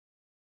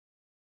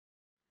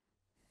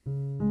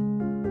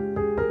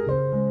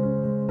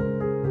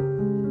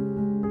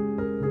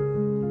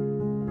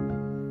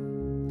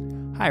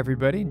Hi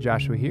everybody,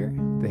 Joshua here,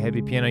 the Heavy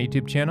Piano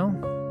YouTube channel.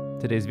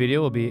 Today's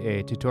video will be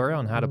a tutorial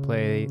on how to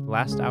play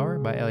Last Hour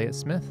by Elliott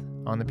Smith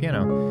on the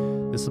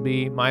piano. This will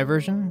be my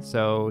version,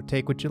 so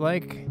take what you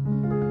like,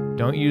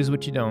 don't use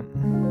what you don't.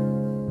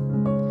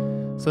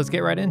 So let's get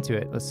right into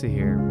it. Let's see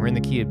here. We're in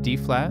the key of D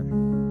flat.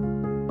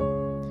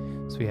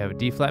 So we have a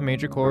D flat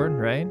major chord,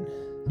 right?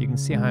 You can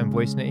see how I'm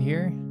voicing it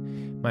here.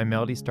 My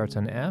melody starts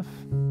on F,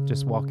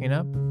 just walking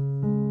up.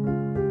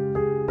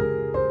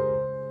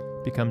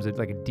 Becomes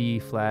like a D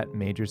flat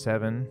major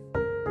 7.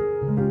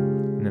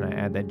 And then I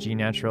add that G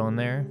natural in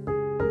there.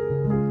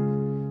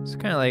 It's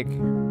kind of like,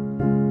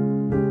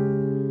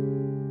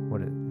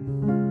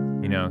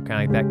 kind of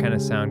like that kind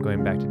of sound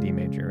going back to D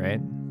major,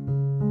 right?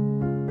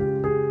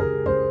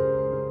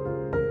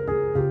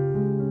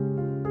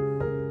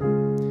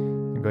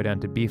 And go down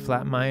to B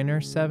flat minor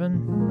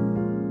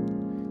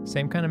 7.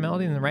 Same kind of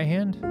melody in the right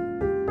hand.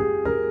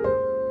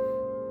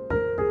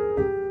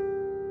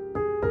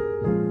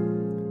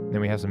 Then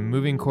we have some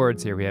moving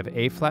chords here. We have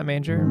A flat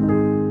major,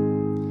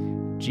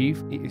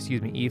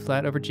 E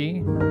flat over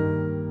G,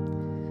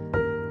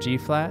 G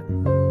flat.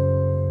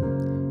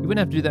 You wouldn't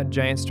have to do that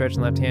giant stretch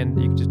in the left hand.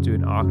 You could just do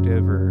an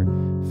octave or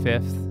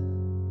fifth.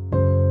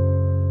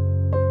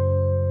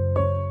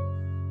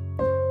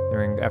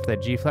 Then after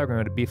that G flat, we're going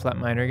to go to B flat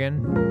minor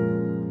again.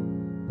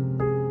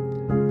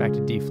 Back to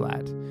D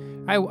flat.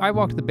 I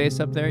walked the bass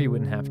up there. You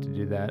wouldn't have to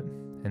do that.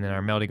 And then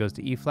our melody goes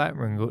to E flat.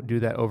 We're going to go do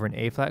that over an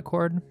A flat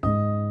chord.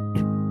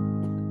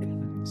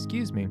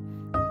 Excuse me.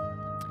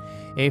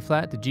 A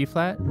flat to G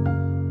flat.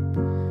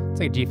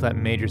 It's like a G flat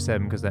major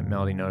 7 because that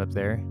melody note up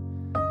there.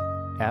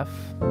 F.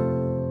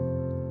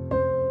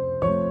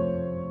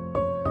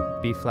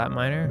 B flat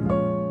minor.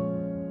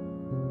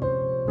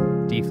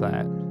 D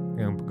flat.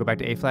 We're going to go back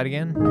to A flat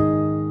again.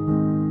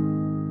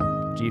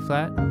 G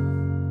flat.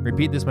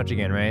 Repeat this much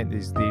again, right?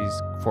 These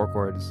 4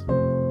 chords.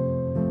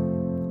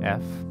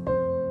 F.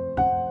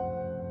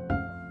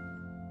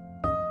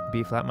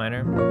 B flat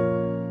minor.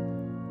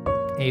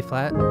 A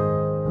flat.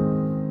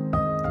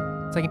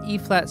 It's like an E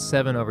flat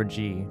 7 over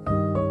G.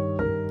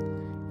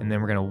 And then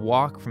we're going to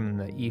walk from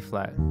the E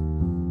flat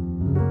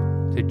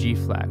to G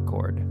flat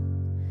chord.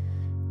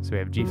 So we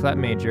have G flat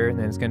major, and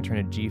then it's going to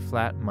turn to G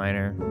flat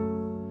minor.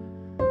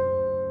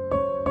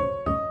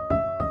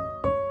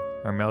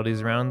 Our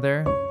melody's around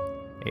there.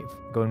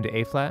 Going to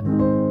A flat.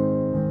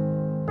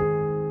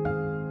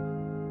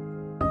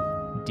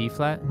 D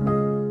flat.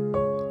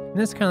 And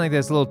this is kind of like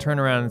this little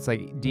turnaround. It's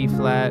like D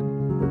flat,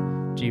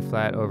 G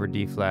flat over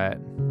D flat,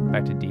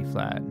 back to D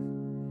flat.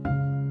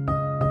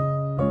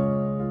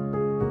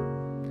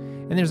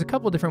 And there's a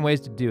couple different ways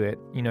to do it.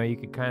 You know, you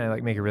could kind of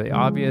like make it really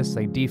obvious,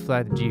 like D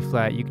flat to G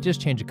flat. You could just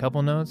change a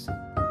couple notes. You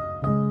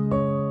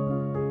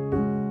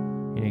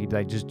know, you could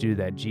like just do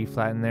that G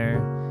flat in there.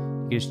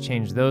 You could just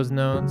change those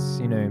notes.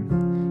 You know,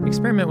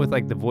 experiment with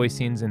like the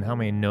voicings and how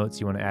many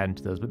notes you want to add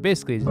into those. But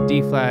basically, it's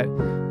D flat,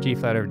 G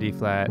flat over D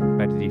flat,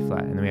 back to D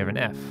flat, and then we have an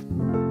F.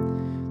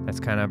 That's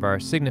kind of our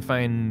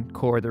signifying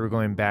chord that we're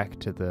going back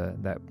to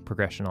that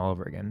progression all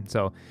over again.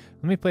 So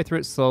let me play through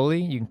it slowly.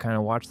 You can kind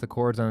of watch the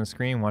chords on the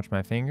screen, watch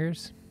my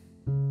fingers.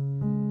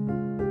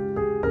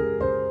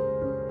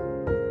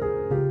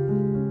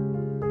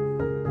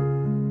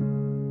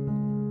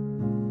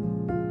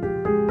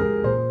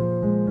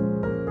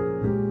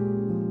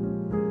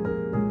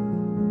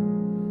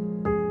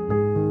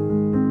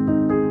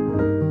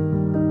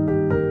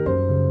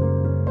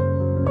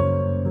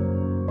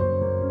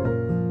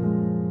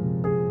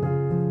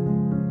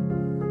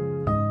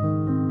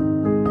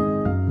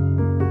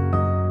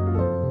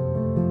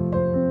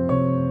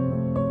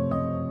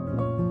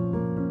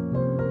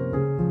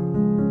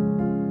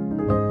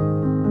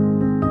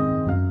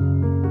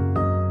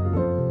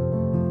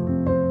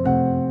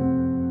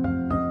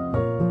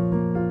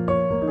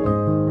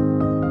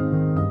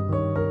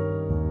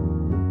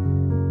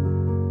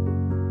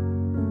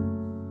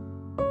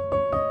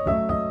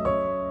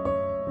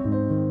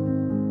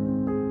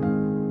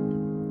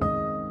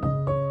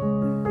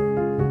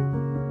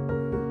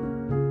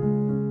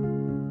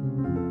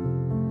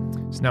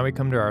 So now we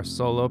come to our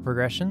solo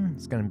progression.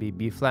 It's going to be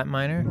B flat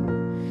minor.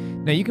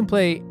 Now you can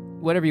play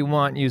whatever you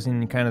want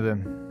using kind of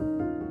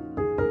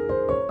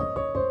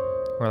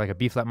or like a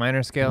B flat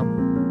minor scale.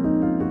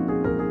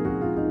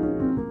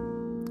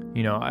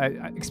 You know,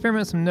 I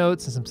experiment with some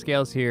notes and some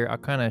scales here. I'll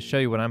kind of show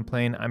you what I'm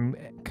playing. I'm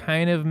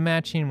kind of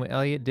matching what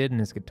Elliott did in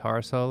his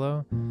guitar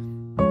solo.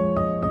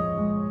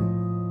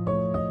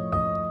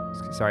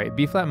 Sorry,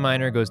 B flat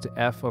minor goes to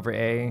F over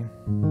A,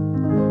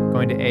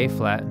 going to A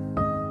flat,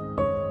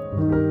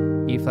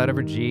 E flat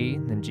over G,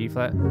 then G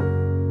flat,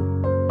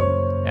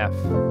 F.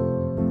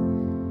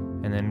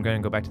 And then I'm going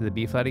to go back to the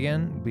B flat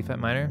again, B flat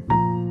minor,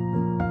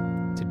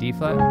 to D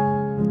flat,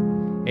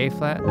 A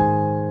flat,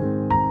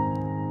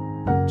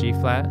 G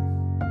flat,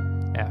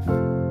 F.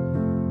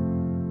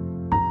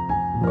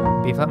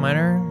 B flat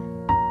minor,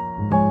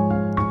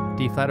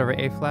 D flat over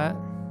A flat.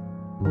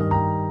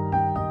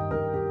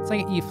 It's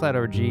like an E flat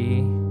over G,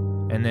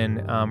 and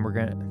then we're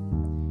gonna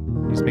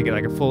just make it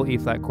like a full E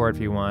flat chord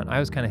if you want. I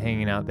was kind of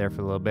hanging out there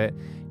for a little bit.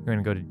 We're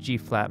gonna go to G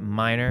flat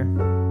minor.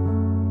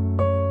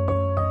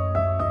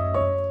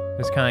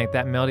 It's kind of like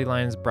that melody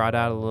line is brought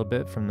out a little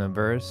bit from the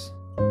verse.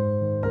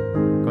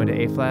 Going to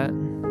A flat,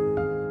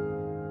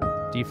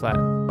 D flat.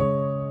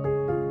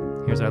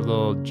 Here's our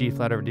little G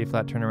flat over D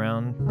flat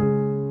turnaround.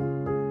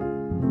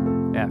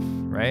 F,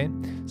 right?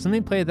 So let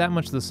me play that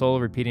much of the solo,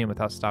 repeating it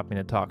without stopping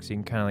to talk, so you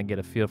can kind of like get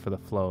a feel for the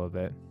flow of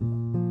it.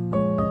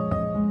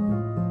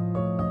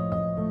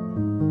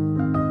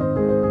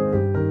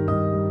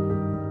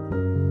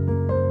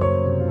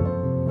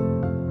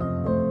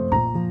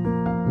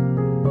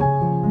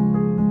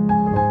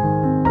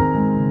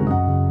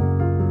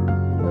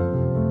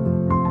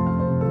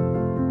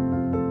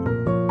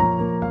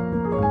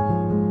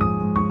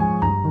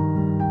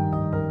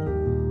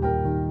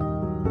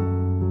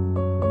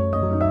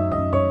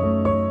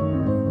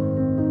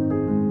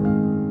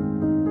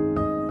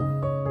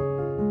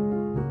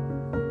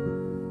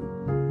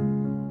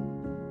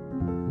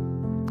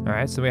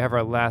 Alright, so we have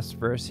our last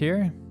verse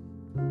here.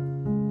 You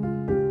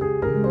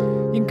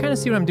can kind of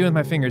see what I'm doing with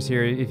my fingers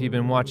here if you've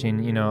been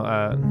watching, you know,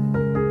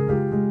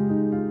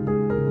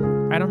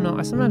 I don't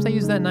know, sometimes I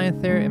use that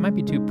ninth there, it might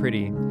be too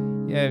pretty.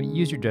 Yeah,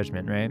 use your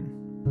judgment, right?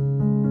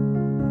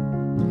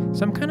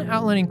 So I'm kind of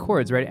outlining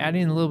chords, right?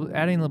 Adding a little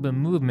bit of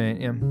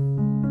movement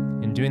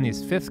and doing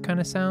these fifth kind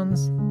of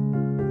sounds.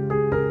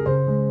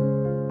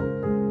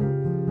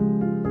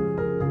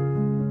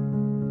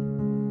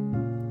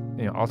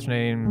 You know,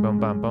 alternating bum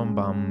bum bum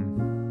bum.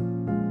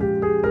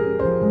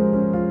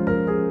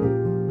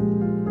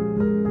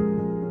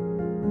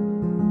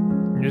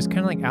 You're just kind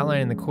of like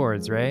outlining the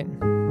chords, right?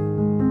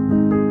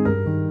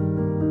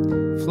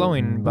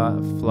 Flowing,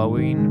 but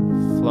flowing,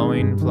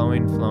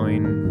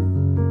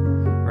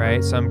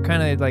 right? So I'm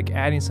kind of like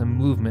adding some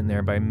movement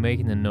there by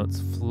making the notes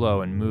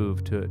flow and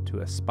move to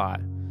a spot.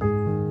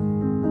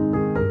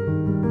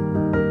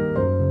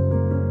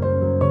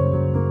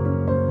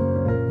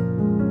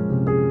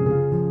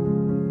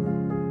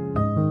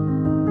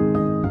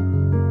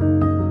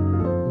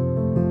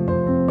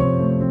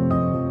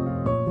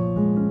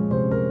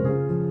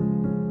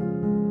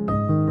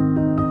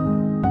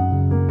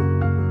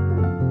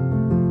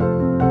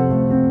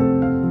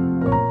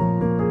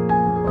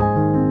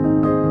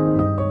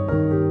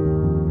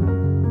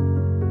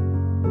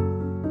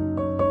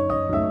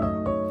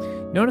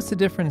 Notice the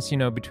difference, you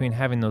know, between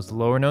having those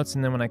lower notes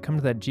and then when I come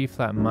to that G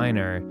flat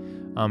minor,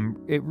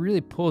 it really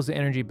pulls the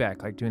energy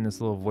back, like doing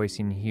this little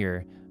voicing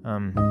here.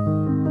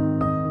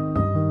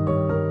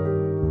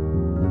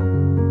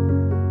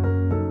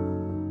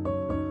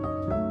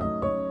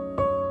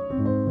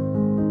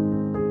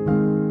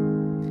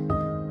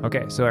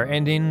 Okay, so our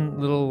ending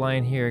little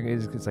line here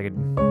is it's like a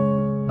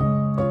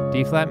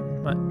D flat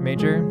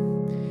major,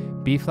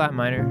 B flat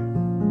minor.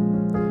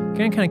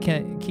 You kind of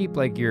can't keep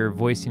like your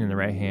voicing in the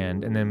right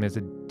hand, and then there's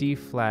a D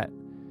flat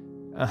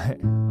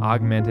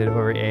augmented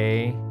over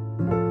A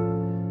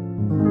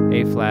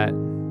flat,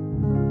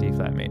 D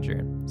flat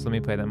major. So let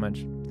me play that much.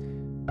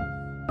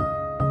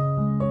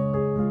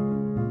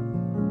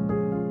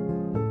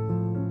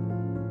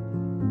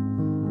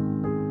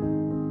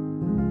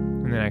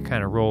 And then I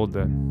kind of rolled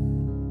and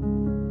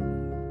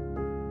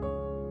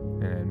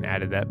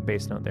added that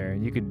bass note there.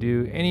 You could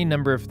do any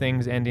number of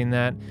things ending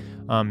that.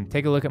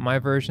 Take a look at my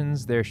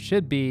versions. There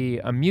should be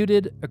a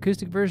muted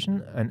acoustic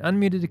version, an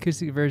unmuted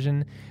acoustic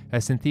version, a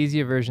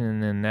synthesia version,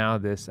 and then now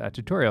this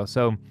tutorial.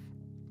 So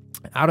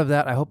out of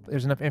that, I hope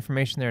there's enough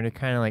information there to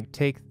kind of like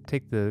take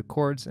the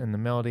chords and the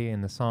melody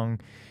and the song.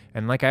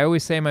 And like I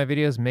always say in my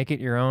videos, make it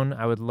your own.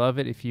 I would love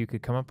it if you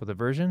could come up with a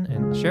version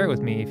and share it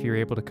with me if you're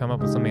able to come up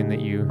with something that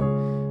you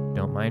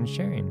don't mind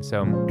sharing.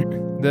 So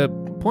the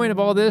point of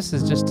all this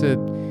is just to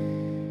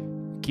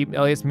keep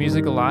Elliott's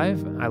music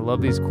alive. I love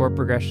these chord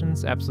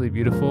progressions, absolutely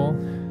beautiful,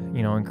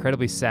 you know,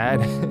 incredibly sad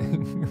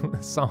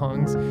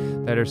songs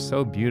that are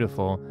so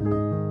beautiful.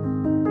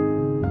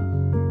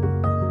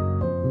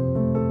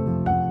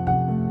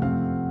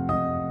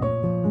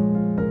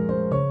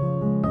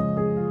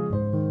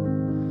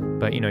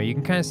 But, you know, you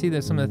can kind of see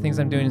that some of the things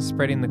I'm doing is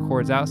spreading the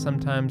chords out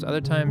sometimes. Other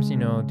times, you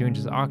know, doing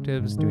just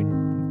octaves,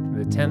 doing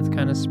the 10th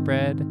kind of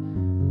spread.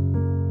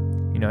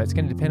 You know, it's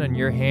going to depend on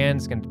your hand.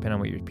 It's going to depend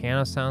on what your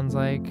piano sounds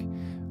like.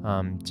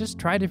 Just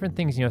try different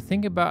things. You know,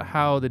 think about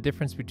how the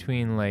difference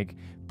between like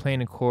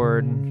playing a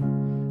chord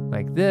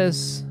like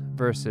this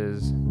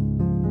versus,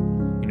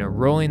 you know,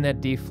 rolling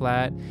that D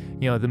flat,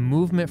 you know, the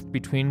movement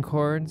between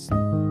chords.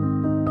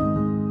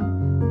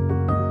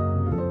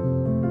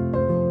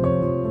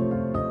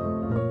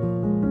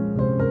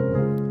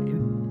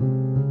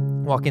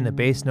 Walking the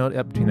bass note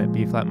up between that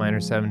B flat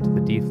minor 7 to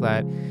the D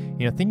flat,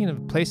 you know, thinking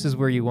of places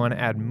where you want to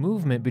add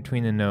movement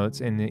between the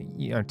notes and,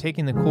 you know,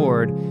 taking the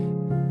chord,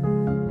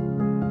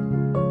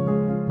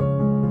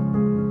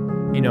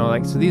 you know,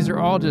 like, so these are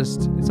all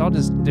just, it's all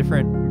just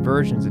different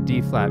versions of D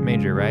flat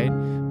major, right?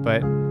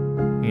 But,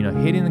 you know,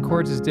 hitting the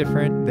chords is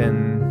different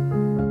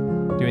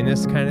than doing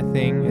this kind of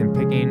thing and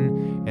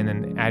picking and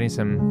then adding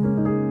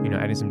some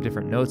adding some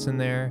different notes in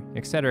there,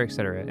 etc.,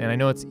 etc. And I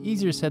know it's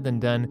easier said than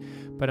done,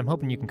 but I'm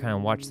hoping you can kind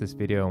of watch this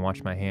video and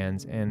watch my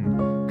hands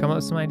and come up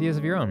with some ideas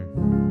of your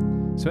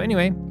own. So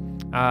anyway,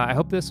 I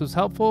hope this was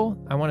helpful.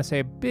 I want to say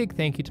a big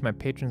thank you to my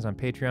patrons on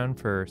Patreon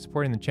for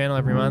supporting the channel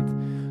every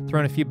month,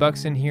 throwing a few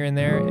bucks in here and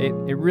there. It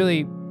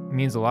really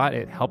means a lot.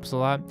 It helps a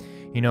lot.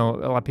 A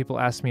lot of people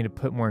ask me to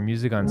put more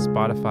music on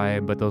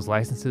Spotify, but those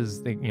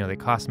licenses, they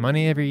cost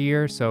money every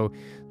year. So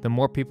the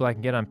more people I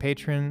can get on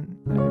Patreon,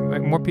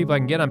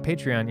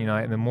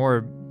 the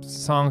more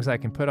songs I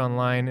can put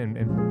online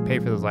and pay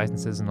for those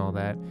licenses and all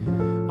that.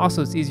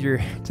 Also, it's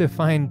easier to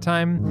find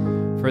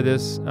time for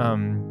this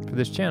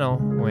channel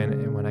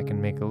when I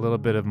can make a little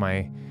bit of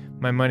my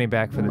money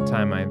back for the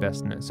time I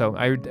invest in it. So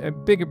a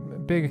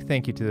big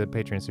thank you to the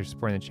patrons who are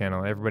supporting the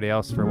channel, everybody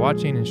else for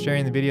watching and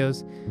sharing the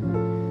videos.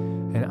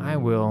 And I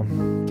will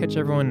catch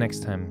everyone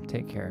next time.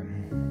 Take care.